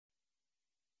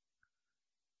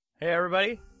Hey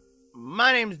everybody,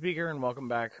 my name's Beaker and welcome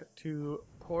back to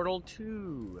Portal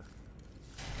 2.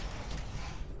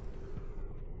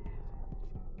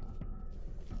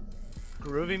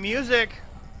 Groovy music.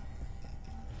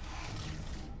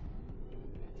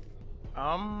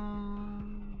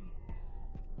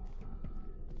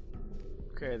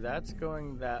 Okay, that's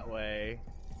going that way.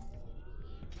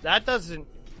 That doesn't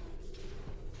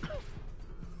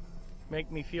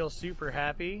make me feel super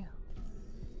happy.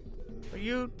 Are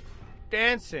you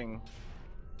dancing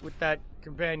with that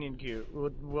companion cube?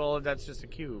 Well, that's just a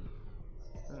cube.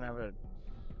 Doesn't have a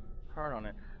heart on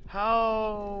it.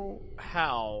 How?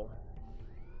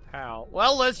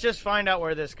 Well, let's just find out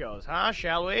where this goes, huh?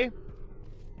 Shall we?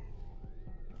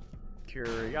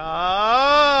 Curiosity.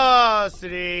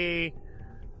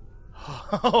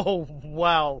 Oh,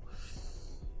 wow.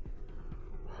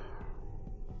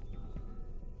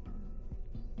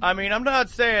 I mean, I'm not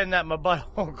saying that my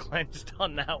butthole clenched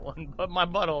on that one, but my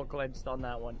butthole clenched on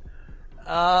that one.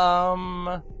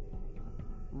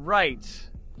 Right.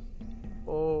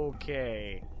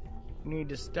 Okay. Need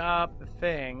to stop the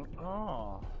thing.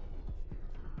 Oh,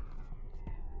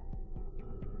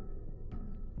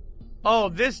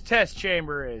 this test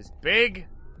chamber is big.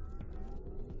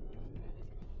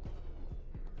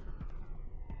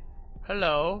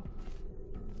 Hello.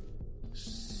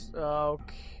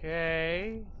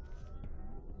 Okay.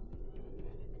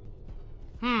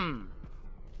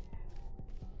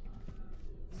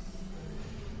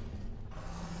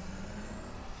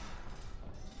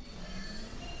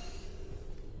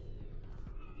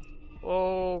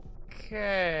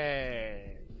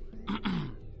 Okay.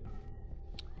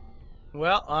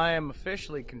 Well, I am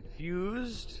officially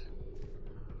confused.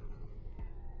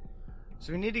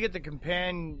 So we need to get the we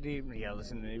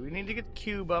need to get the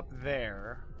cube up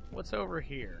there. What's over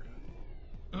here?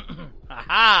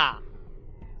 Aha!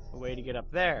 A way to get up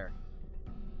there.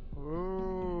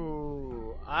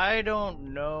 Ooh, I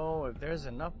don't know if there's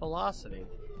enough velocity.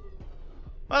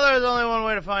 Well, there's only one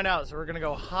way to find out, so we're gonna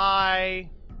go high.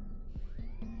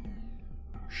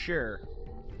 Sure.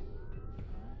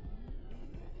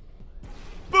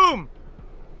 Boom!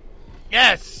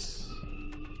 Yes!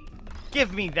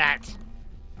 Give me that!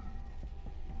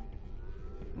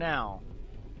 Now,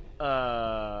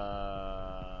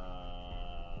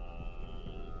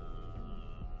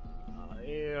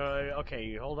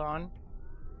 okay, hold on.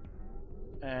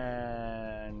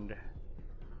 And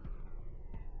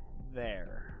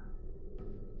there.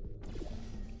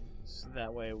 So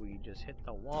that way we just hit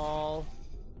the wall.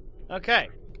 Okay,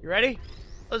 you ready?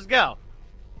 Let's go.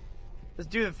 Let's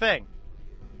do the thing.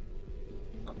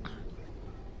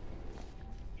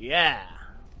 Yeah.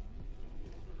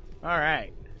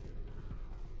 Alright.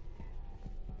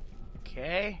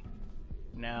 Okay.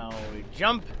 Now we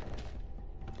jump.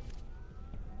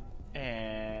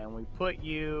 And we put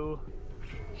you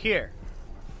here.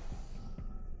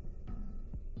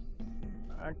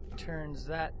 That turns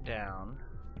that down.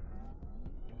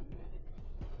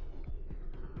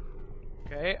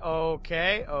 Okay.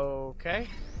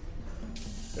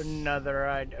 Another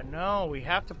idea. No, we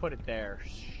have to put it there.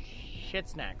 Shit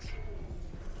snacks.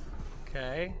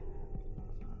 Okay.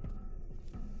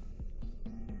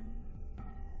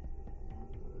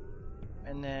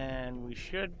 And then we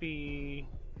should be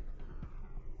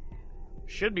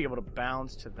able to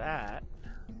bounce to that.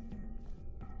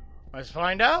 Let's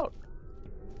find out.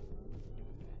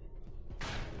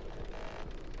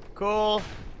 Cool.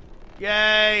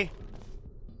 Yay.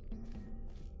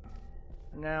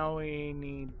 Now we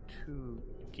need to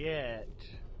get...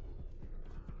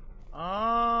 Oh,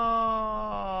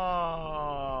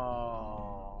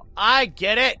 I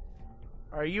get it.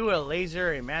 Are you a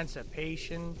laser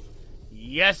emancipation?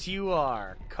 Yes, you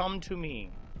are. Come to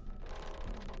me.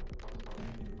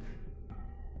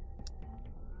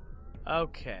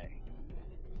 Okay.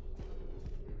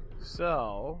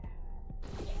 So,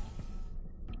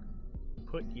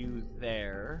 put you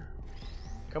there.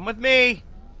 Come with me.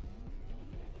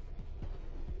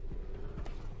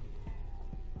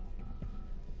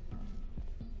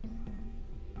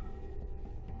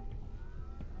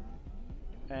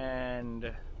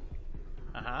 And,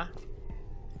 okay,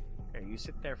 you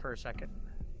sit there for a second.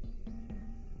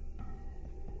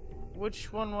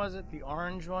 Which one was it? The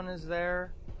orange one is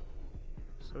there.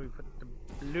 So we put the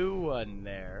blue one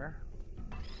there.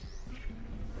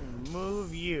 And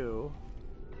move you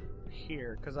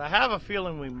here, because I have a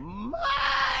feeling we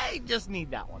might just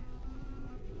need that one.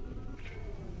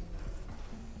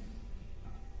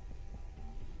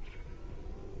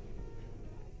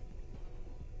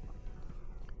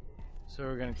 So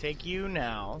we're gonna take you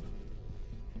now.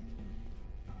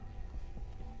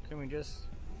 Can we just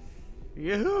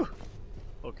Yoo-hoo!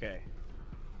 Okay.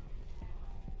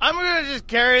 I'm gonna just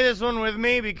carry this one with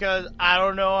me because I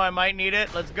don't know, I might need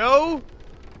it. Let's go!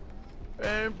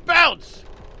 And bounce!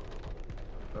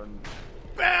 And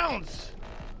bounce!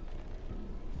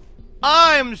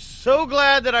 I'm so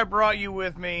glad that I brought you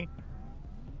with me.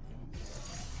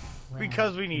 Well,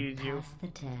 because we needed you. Passed the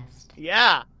test.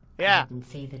 Yeah, yeah. I didn't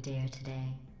see the deer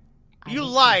today. You I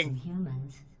did lying. see some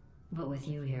humans, but with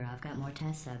you here, I've got more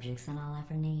test subjects than I'll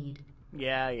ever need.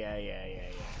 Yeah.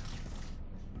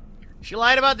 She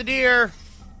lied about the deer.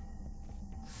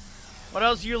 What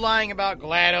else are you lying about,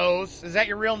 GLaDOS? Is that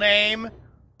your real name?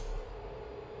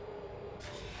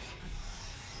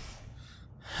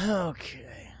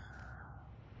 Okay.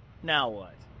 Now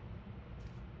what?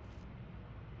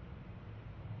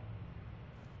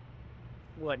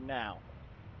 What now?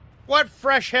 What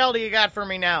fresh hell do you got for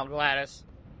me now, GLaDOS?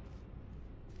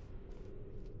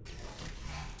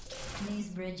 These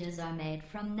bridges are made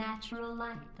from natural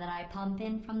light that I pump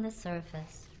in from the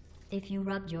surface. If you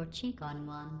rubbed your cheek on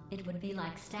one, it would be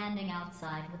like standing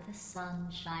outside with the sun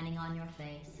shining on your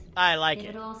face. I like It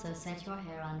it. would also set your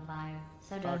hair on fire,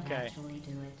 so don't actually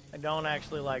do it. I don't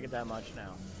actually like it that much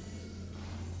now.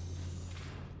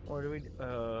 Or do we...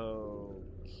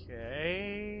 Okay...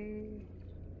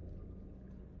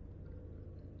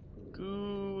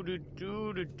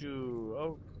 Goo-doo-doo-doo-doo.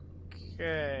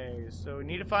 Okay, so we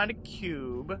need to find a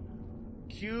cube.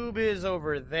 Cube is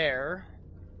over there.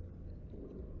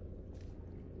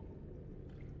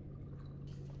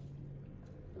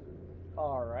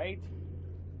 Alright.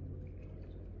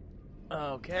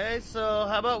 Okay, so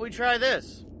how about we try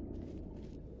this?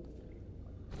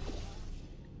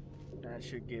 That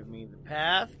should give me the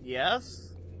path,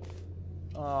 yes.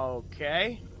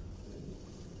 Okay.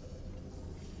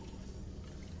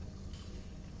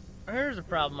 Here's a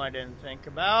problem I didn't think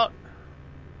about.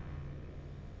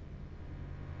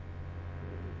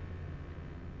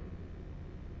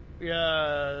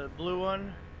 Yeah, blue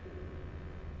one.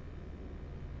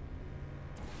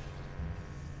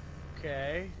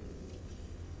 Okay.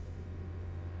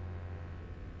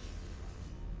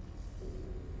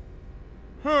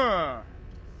 Huh.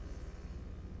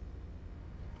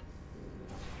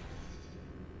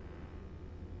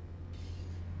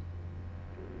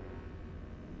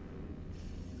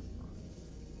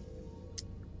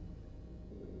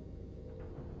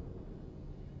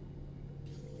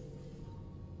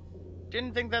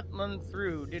 Didn't think that one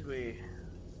through, did we?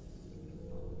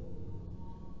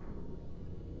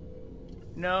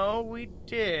 No, we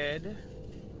did.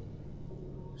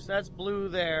 So that's blue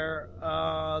there.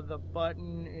 The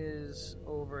button is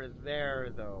over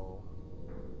there, though.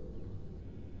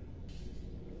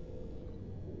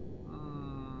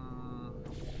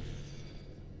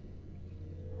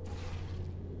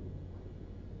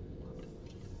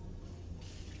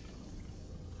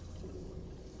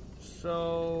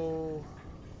 So...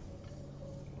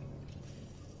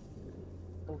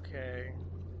 Okay.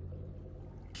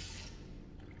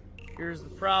 Here's the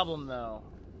problem, though.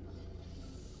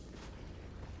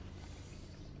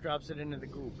 Drops it into the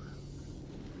goop.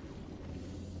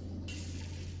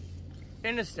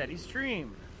 In a steady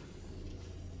stream.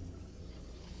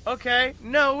 Okay.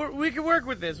 No, we can work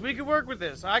with this. We can work with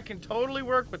this. I can totally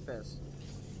work with this.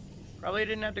 Probably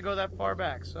didn't have to go that far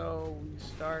back. So we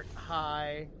start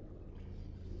high.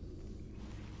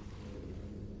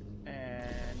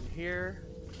 And here.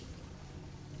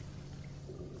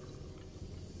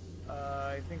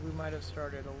 I think we might have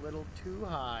started a little too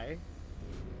high.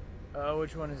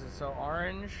 Which one is it? So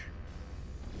orange.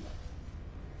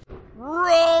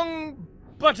 Wrong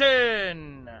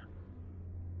button!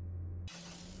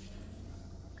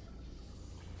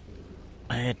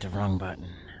 I hit the wrong button.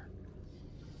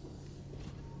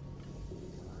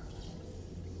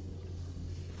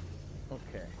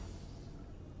 Okay.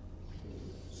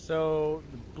 So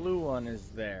the blue one is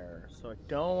there. So I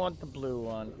don't want the blue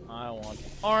one. I want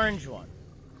the orange one.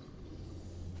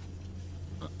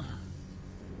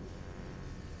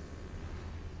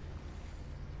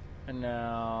 And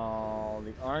now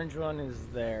the orange one is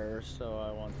there, so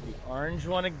I want the orange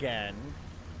one again.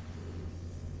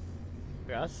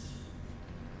 Yes.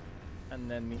 And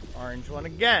then the orange one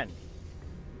again.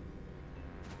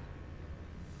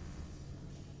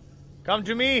 Come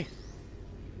to me!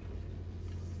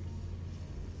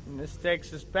 And this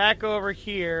takes us back over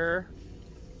here.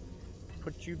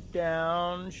 Put you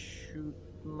down. Shoot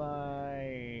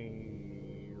my...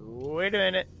 Wait a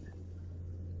minute.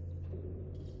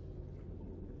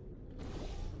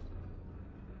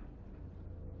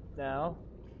 Now.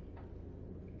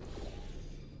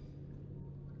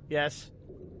 Yes.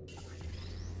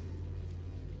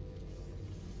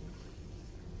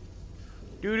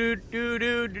 Do do do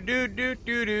do do do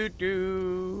do do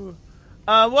do.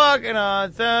 I'm walking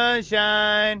on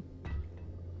sunshine.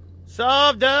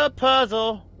 Solve the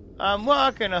puzzle. I'm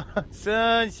walking on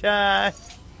sunshine.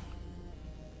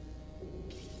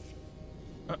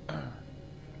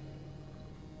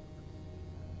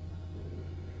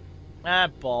 Ah,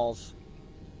 balls.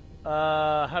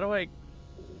 How do I...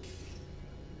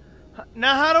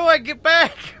 Now how do I get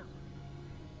back?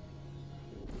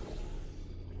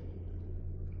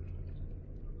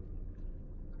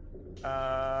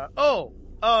 Oh!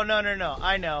 Oh, no, no, no.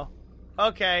 I know.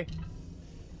 Okay.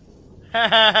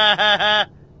 I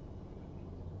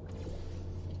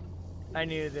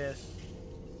knew this.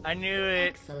 I knew it.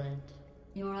 Excellent.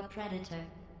 You're a predator,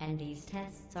 and these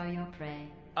tests are your prey.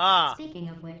 Ah. Speaking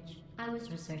of which, I was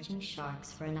researching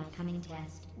sharks for an upcoming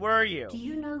test. Where are you? Do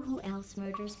you know who else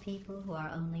murders people who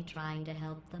are only trying to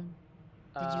help them?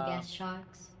 Did you guess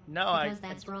sharks? No, Because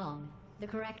that's wrong. The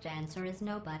correct answer is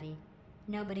nobody.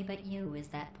 Nobody but you is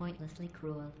that pointlessly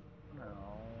cruel.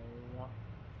 No.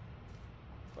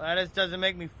 Gladys doesn't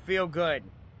make me feel good.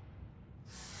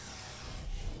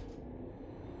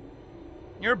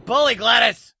 You're a bully,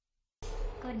 Gladys!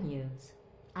 Good news.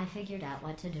 I figured out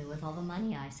what to do with all the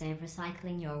money I save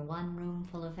recycling your one room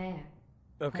full of air.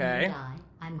 Okay. When you die,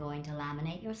 I'm going to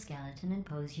laminate your skeleton and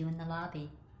pose you in the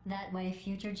lobby. That way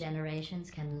future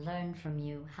generations can learn from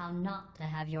you how not to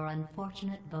have your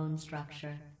unfortunate bone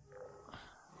structure.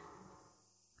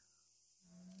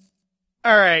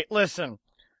 Alright, listen.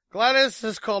 Gladys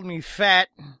has called me fat.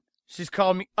 She's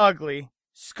called me ugly.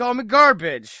 She's called me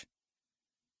garbage.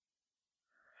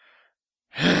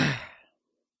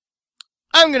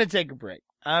 I'm gonna take a break.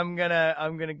 I'm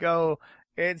gonna go.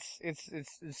 It's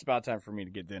about time for me to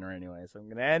get dinner anyway, so I'm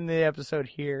gonna end the episode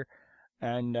here.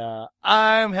 And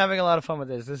I'm having a lot of fun with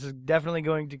this. This is definitely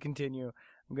going to continue.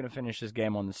 I'm gonna finish this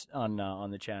game on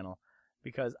the channel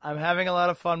because I'm having a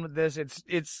lot of fun with this.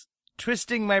 It's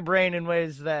twisting my brain in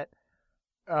ways that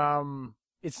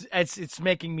it's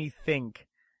making me think,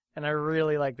 and I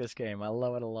really like this game. I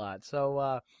love it a lot.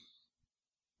 So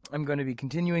I'm going to be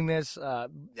continuing this.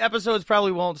 Episodes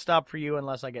probably won't stop for you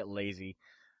unless I get lazy,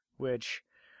 which,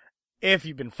 if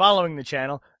you've been following the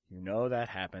channel, you know that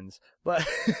happens. But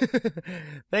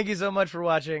thank you so much for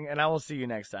watching, and I will see you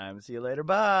next time. See you later.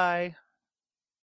 Bye.